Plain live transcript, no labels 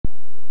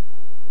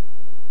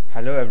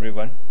Hello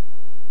everyone,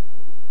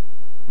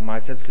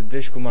 myself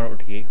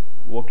Mr.S.M.Utage,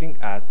 working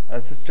as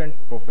Assistant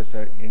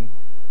Professor in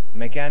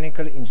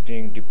Mechanical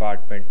Engineering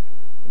Department,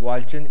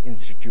 Walchand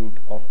Institute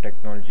of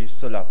Technology,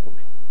 Solapur.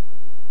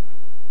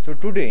 So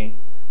today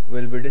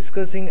we'll be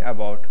discussing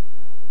about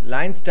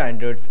line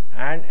standards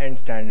and end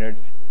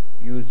standards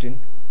used in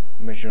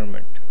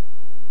measurement.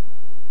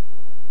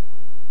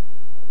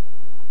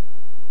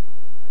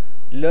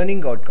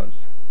 Learning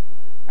outcomes.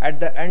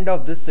 At the end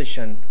of this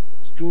session,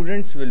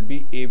 students will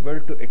be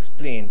able to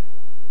explain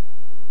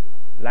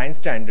line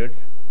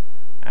standards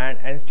and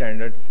end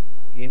standards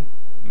in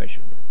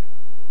measurement.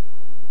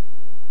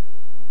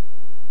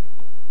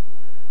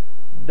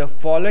 The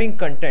following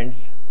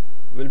contents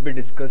will be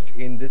discussed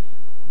in this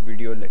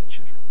video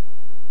lecture: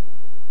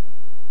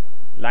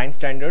 line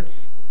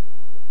standards,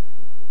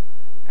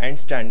 end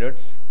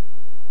standards,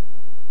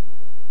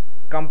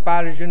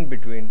 comparison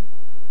between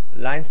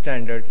line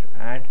standards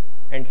and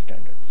end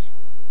standards.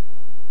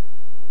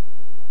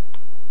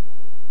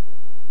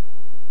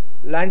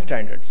 Line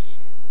standards.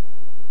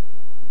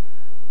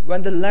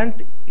 When the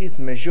length is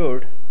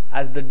measured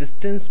as the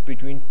distance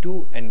between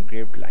two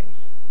engraved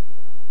lines,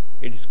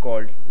 it is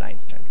called line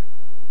standard.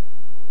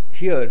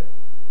 Here,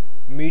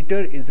 meter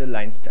is a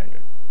line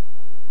standard.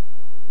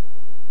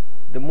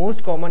 The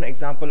most common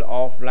example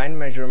of line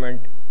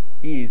measurement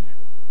is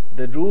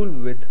the rule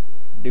with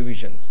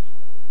divisions,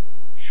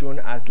 shown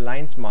as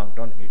lines marked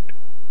on it.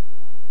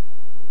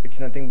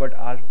 It's nothing but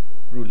our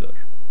ruler.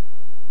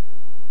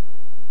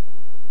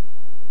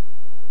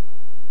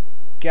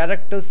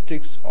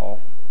 Characteristics of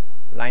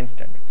line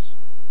standards.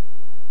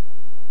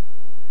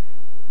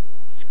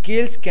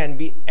 Scales can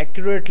be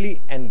accurately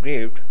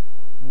engraved,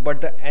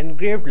 but the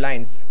engraved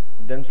lines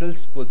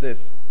themselves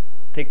possess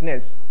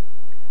thickness,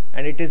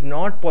 and it is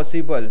not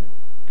possible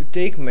to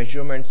take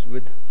measurements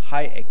with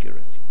high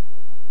accuracy.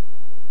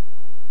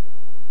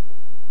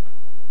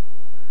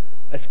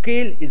 A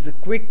scale is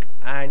quick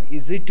and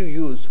easy to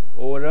use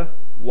over a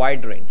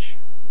wide range.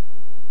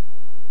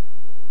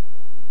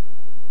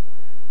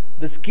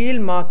 The scale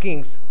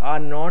markings are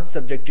not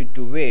subjected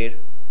to wear.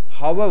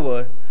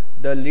 However,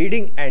 the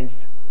leading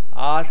ends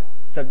are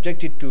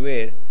subjected to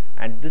wear,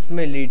 and this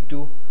may lead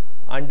to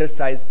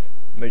undersized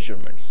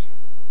measurements.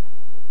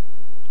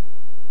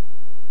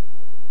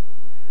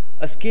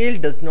 A scale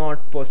does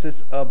not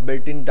possess a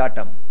built-in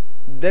datum.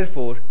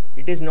 Therefore,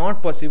 it is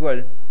not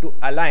possible to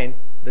align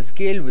the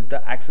scale with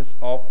the axis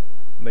of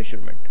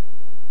measurement.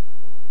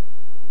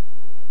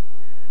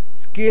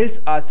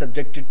 Scales are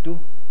subjected to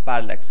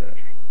parallax error.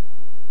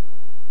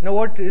 Now,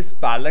 what is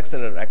parallax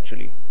error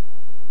actually?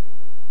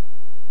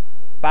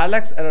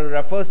 Parallax error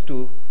refers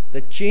to the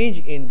change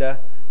in the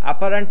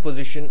apparent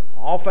position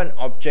of an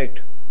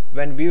object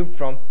when viewed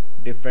from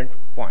different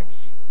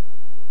points.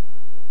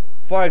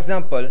 For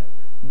example,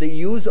 the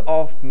use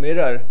of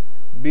mirror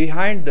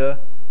behind the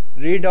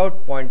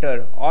readout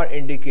pointer or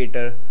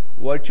indicator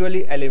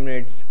virtually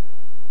eliminates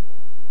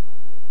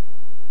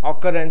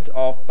occurrence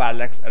of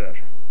parallax error.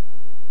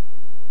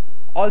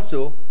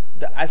 Also,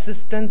 the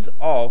assistance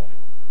of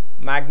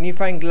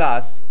magnifying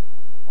glass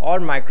or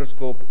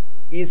microscope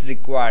is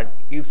required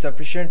if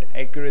sufficient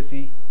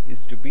accuracy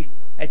is to be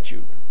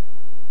achieved.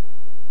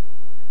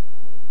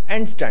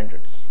 End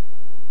standards.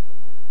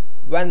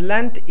 When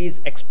length is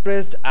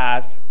expressed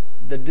as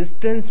the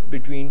distance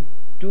between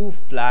two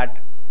flat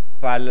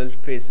parallel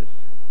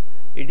faces,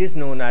 it is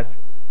known as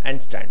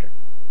end standard.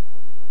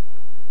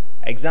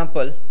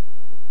 Example: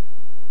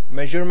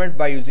 measurement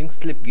by using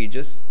slip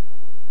gauges,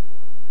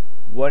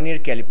 vernier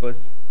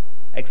calipers,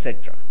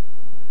 etc.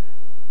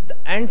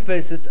 The end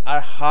faces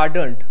are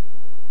hardened,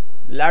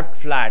 lapped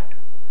flat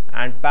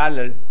and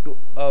parallel to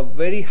a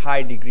very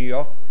high degree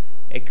of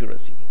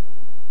accuracy.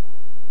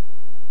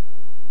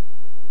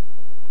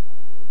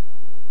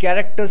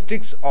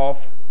 Characteristics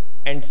of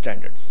end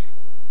standards.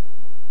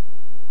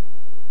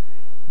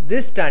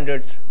 These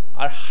standards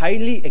are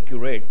highly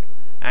accurate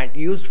and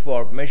used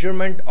for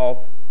measurement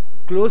of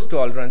close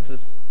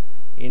tolerances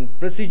in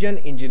precision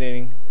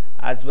engineering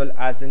as well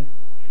as in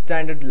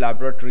standard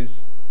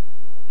laboratories,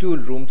 tool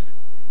rooms,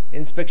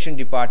 inspection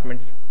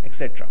departments,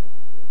 etc.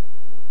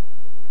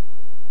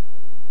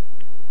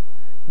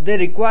 They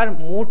require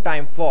more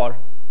time for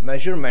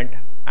measurement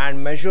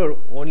and measure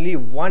only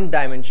one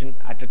dimension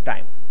at a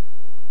time.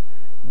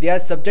 They are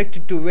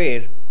subjected to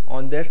wear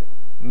on their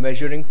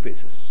measuring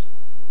faces.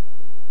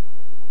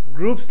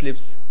 Group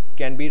slips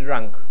can be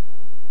rung,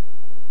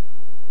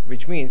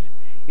 which means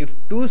if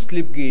two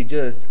slip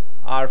gauges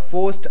are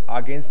forced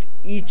against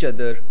each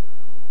other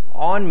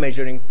on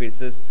measuring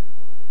faces,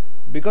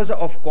 because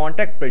of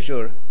contact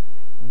pressure,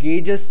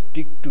 gauges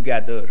stick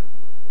together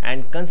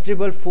and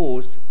considerable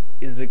force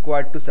is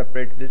required to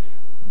separate these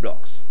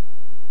blocks.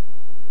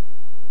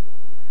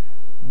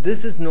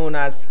 This is known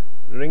as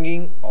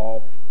ringing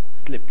of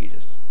slip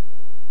gauges.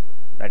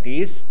 That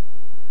is,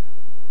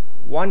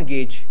 one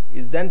gauge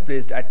is then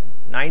placed at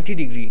 90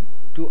 degrees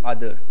to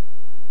other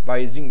by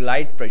using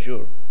light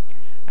pressure,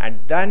 and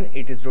then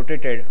it is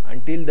rotated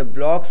until the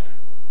blocks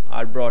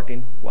are brought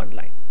in one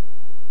line.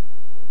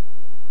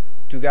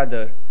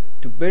 together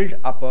to build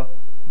up a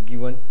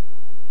given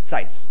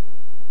size.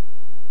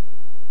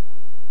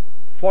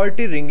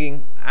 Faulty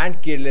ringing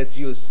and careless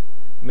use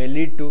may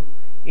lead to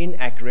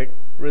inaccurate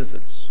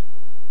results.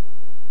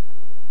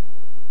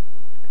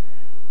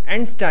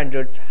 End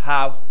standards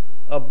have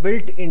a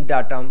built-in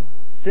datum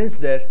since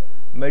their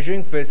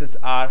measuring faces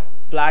are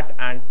flat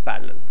and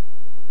parallel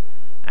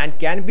and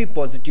can be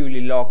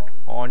positively locked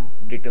on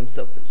datum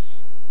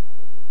surface.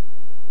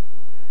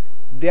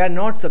 They are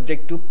not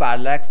subject to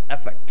parallax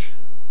effect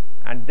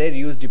and their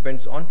use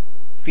depends on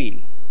feel.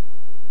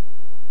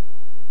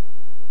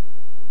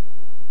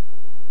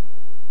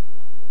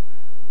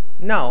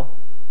 Now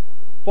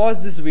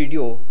pause this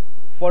video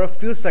for a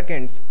few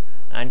seconds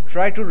and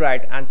try to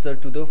write answer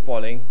to the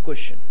following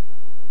question.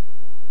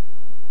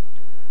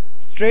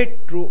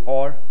 Straight, true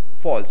or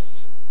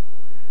false?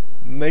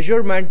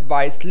 Measurement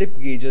by slip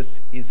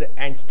gauges is an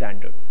end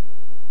standard.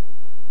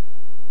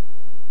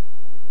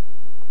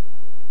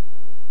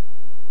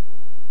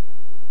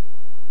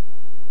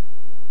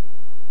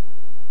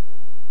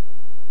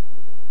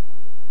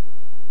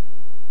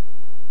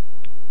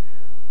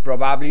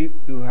 Probably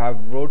you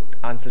have wrote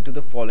answer to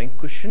the following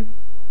question.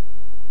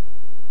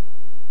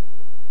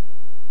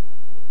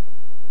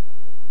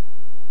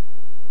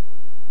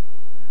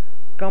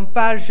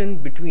 Comparison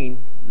between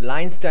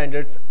line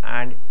standards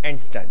and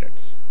end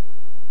standards.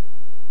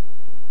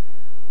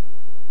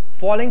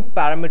 Following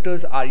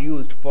parameters are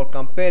used for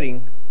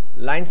comparing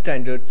line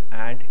standards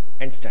and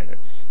end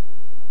standards.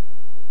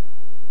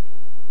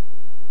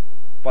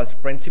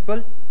 First,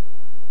 principle.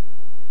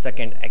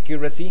 Second,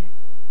 accuracy.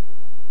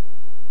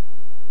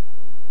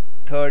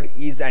 Third,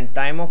 ease and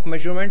time of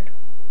measurement.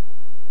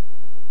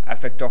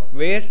 Effect of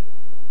wear.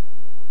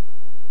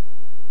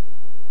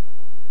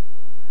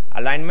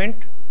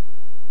 Alignment.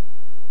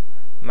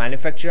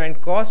 Manufacture and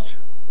cost.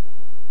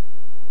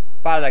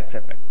 Parallax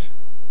effect.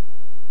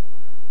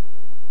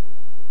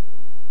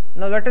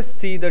 Now let us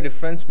see the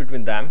difference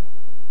between them.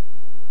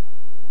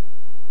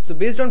 So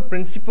based on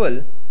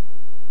principle,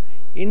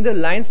 in the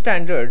line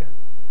standard,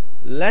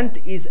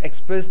 length is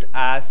expressed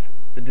as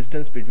the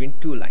distance between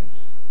two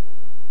lines.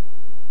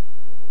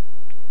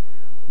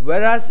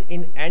 Whereas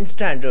in end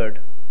standard,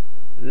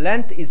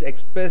 length is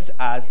expressed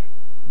as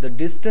the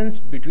distance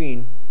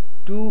between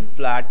two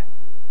flat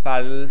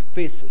parallel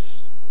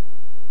faces.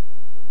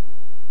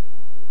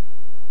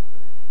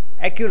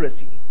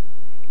 Accuracy.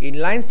 In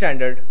line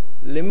standard,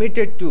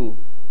 limited to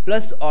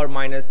plus or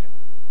minus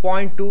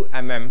 0.2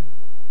 mm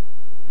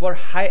for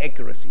high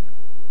accuracy.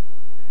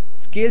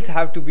 Scales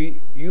have to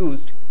be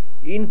used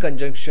in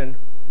conjunction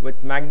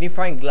with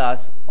magnifying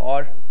glass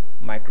or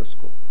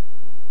microscope.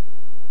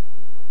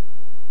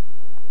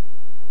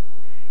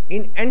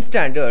 In end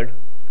standard,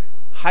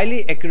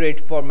 highly accurate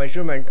for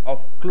measurement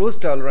of close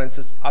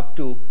tolerances up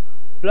to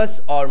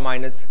plus or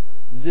minus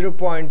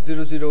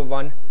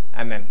 0.001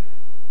 mm.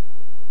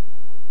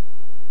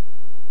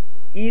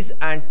 Ease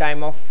and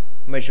time of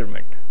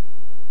measurement.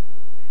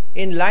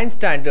 In line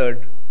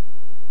standard,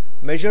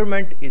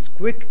 measurement is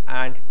quick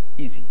and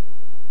easy.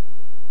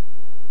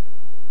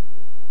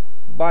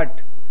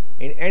 But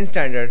in end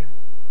standard,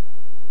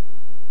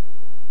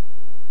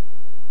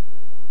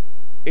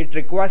 it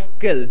requires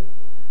skill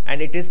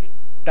and it is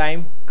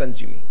time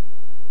consuming.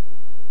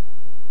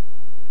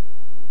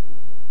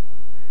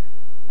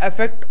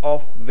 Effect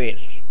of wear.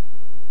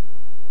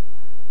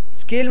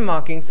 Scale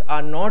markings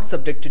are not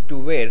subjected to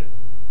wear.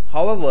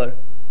 However,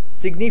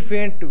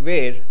 significant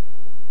wear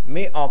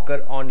may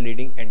occur on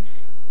leading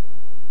ends.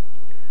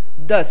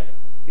 Thus,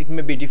 it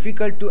may be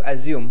difficult to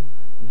assume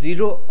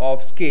 0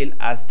 of scale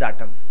as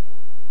datum.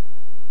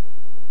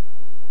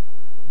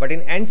 But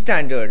in end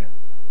standard,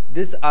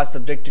 these are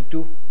subjected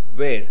to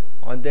wear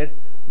on their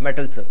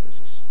metal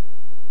surfaces.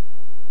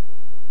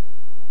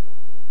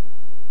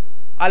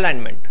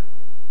 Alignment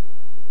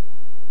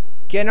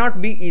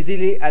cannot be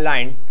easily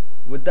aligned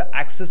with the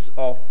axis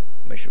of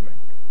measurement.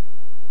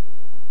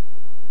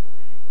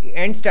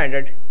 End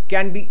standard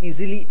can be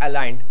easily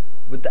aligned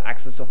with the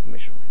axis of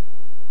measurement.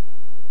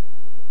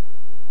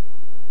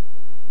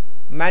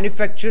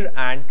 Manufacture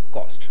and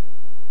cost.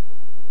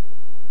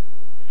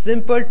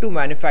 Simple to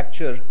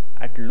manufacture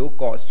at low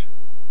cost,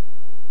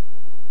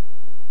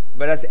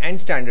 whereas end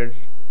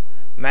standards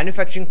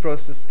manufacturing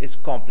process is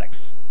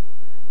complex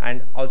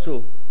and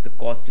also the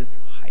cost is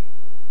high.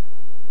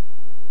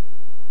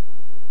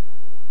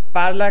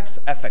 Parallax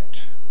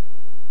effect.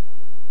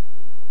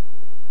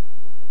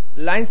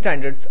 Line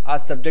standards are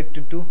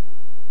subjected to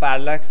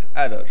parallax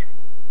error.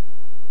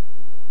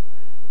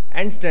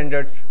 End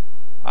standards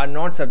are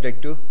not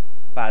subject to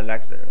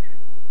parallax error.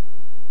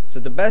 So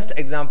the best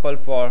example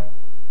for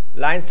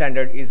line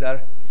standard is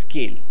our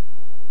scale,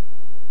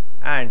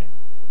 and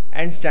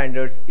end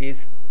standards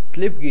is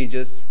slip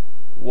gauges,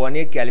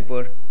 vernier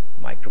caliper,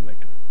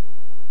 micrometer.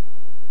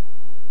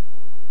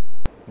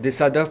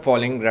 These are the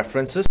following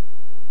references.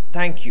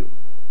 Thank you.